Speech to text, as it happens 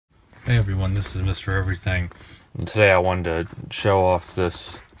Hey everyone, this is Mr. Everything, and today I wanted to show off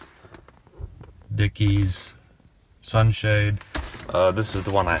this Dickies sunshade. This is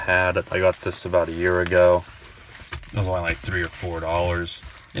the one I had. I got this about a year ago. It was only like $3 or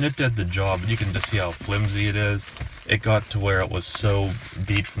 $4, and it did the job. You can just see how flimsy it is. It got to where it was so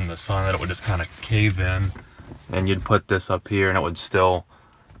beat from the sun that it would just kind of cave in, and you'd put this up here and it would still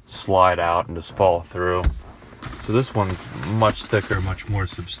slide out and just fall through. So this one's much thicker, much more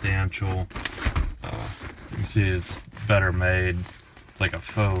substantial. You can see it's better made. It's like a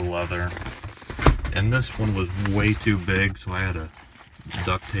faux leather. And this one was way too big, so I had to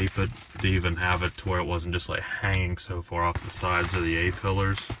duct tape it to even have it to where it wasn't just like hanging so far off the sides of the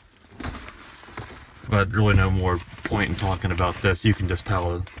A-pillars. But really no more point in talking about this. You can just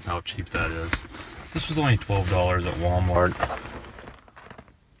tell how cheap that is. This was only $12 at Walmart.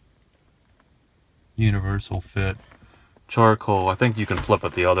 Universal fit. Charcoal, I think you can flip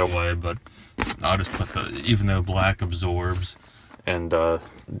it the other way, but I'll just put even though black absorbs, and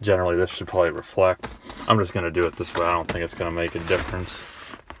generally this should probably reflect, I'm just going to do it this way. I don't think it's going to make a difference.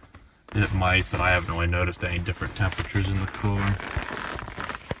 It might, but I haven't really noticed any different temperatures in the car.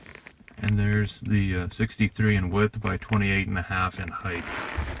 And there's the 63 in width by 28.5 in height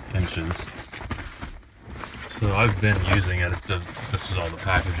inches. So I've been using it. This is all the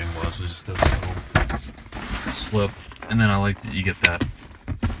packaging was just a little slip. And then I like that you get that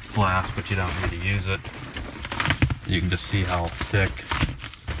glass, but you don't need to use it. You can just see how thick,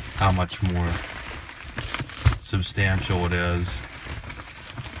 how much more substantial it is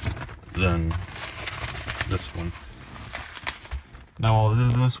than this one. Now,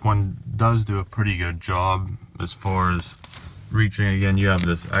 this one does do a pretty good job as far as reaching. Again, you have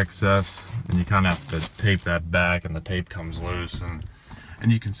this excess, and you kind of have to tape that back, and the tape comes loose.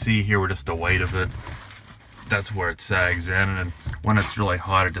 And you can see here with just the weight of it, that's where it sags in, and when it's really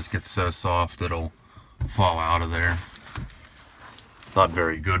hot it just gets so soft it'll fall out of there. Not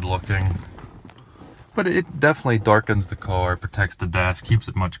very good looking, but it definitely darkens the car, protects the dash, keeps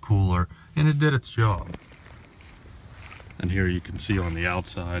it much cooler, and it did its job. And here you can see on the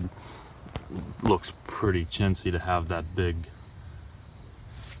outside, looks pretty chintzy to have that big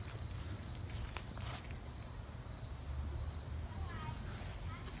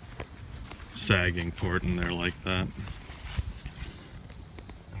sagging part in there like that.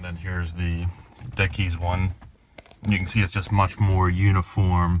 And then here's the Dickies one. And you can see it's just much more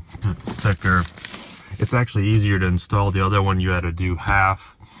uniform. It's thicker. It's actually easier to install. The other one you had to do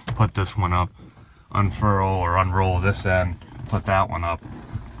half, put this one up, unfurl or unroll this end, put that one up.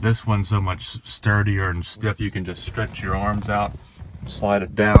 This one's so much sturdier and stiff, you can just stretch your arms out, slide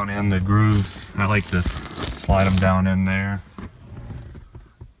it down in the groove. I like to slide them down in there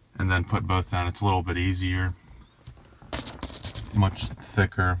and then put both down. It's a little bit easier, much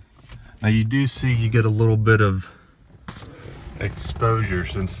thicker. Now you do see you get a little bit of exposure,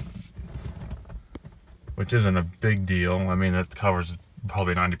 which isn't a big deal. I mean, it covers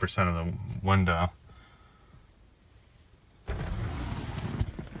probably 90% of the window.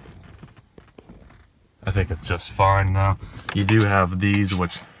 I think it's just fine though. You do have these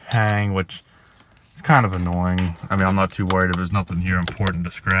which hang, which it's kind of annoying. I mean, I'm not too worried if there's nothing here important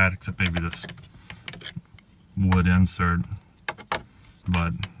to scratch, except maybe this wood insert.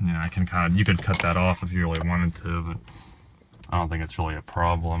 But, you know, you could cut that off if you really wanted to, but I don't think it's really a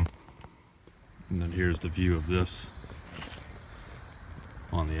problem. And then here's the view of this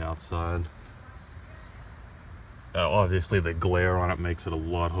on the outside. Obviously the glare on it makes it a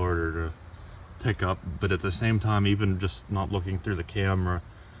lot harder to pick up, but at the same time, even just not looking through the camera,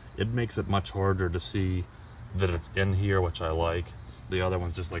 it makes it much harder to see that it's in here, which I like. The other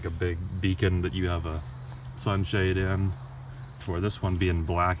one's just like a big beacon that you have a sunshade in. For this one being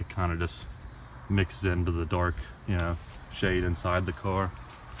black, it kind of just mixes into the dark, you know, shade inside the car.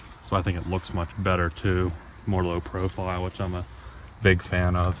 So I think it looks much better too, more low profile, which I'm a big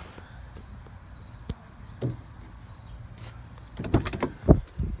fan of.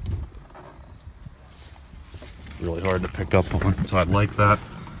 Really hard to pick up on, so I'd like that.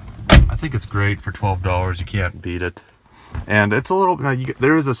 I think it's great for $12. You can't beat it. And it's a little,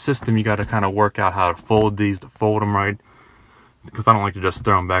 there is a system you got to kind of work out how to fold these, to fold them right, because I don't like to just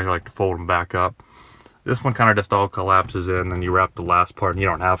throw them back. I like to fold them back up. This one kind of just all collapses in, and you wrap the last part, and you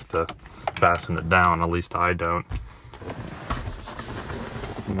don't have to fasten it down. At least I don't.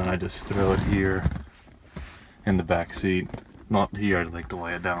 And then I just throw it here in the back seat. Not here. I like to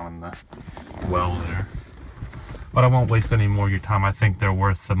lay it down in the well there. But I won't waste any more of your time. I think they're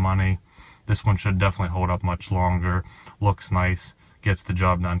worth the money. This one should definitely hold up much longer. Looks nice, gets the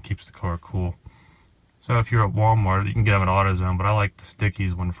job done, keeps the car cool. So if you're at Walmart, you can get them at AutoZone, but I like the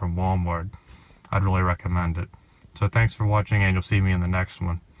Dickies one from Walmart. I'd really recommend it. So thanks for watching, and you'll see me in the next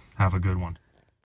one. Have a good one.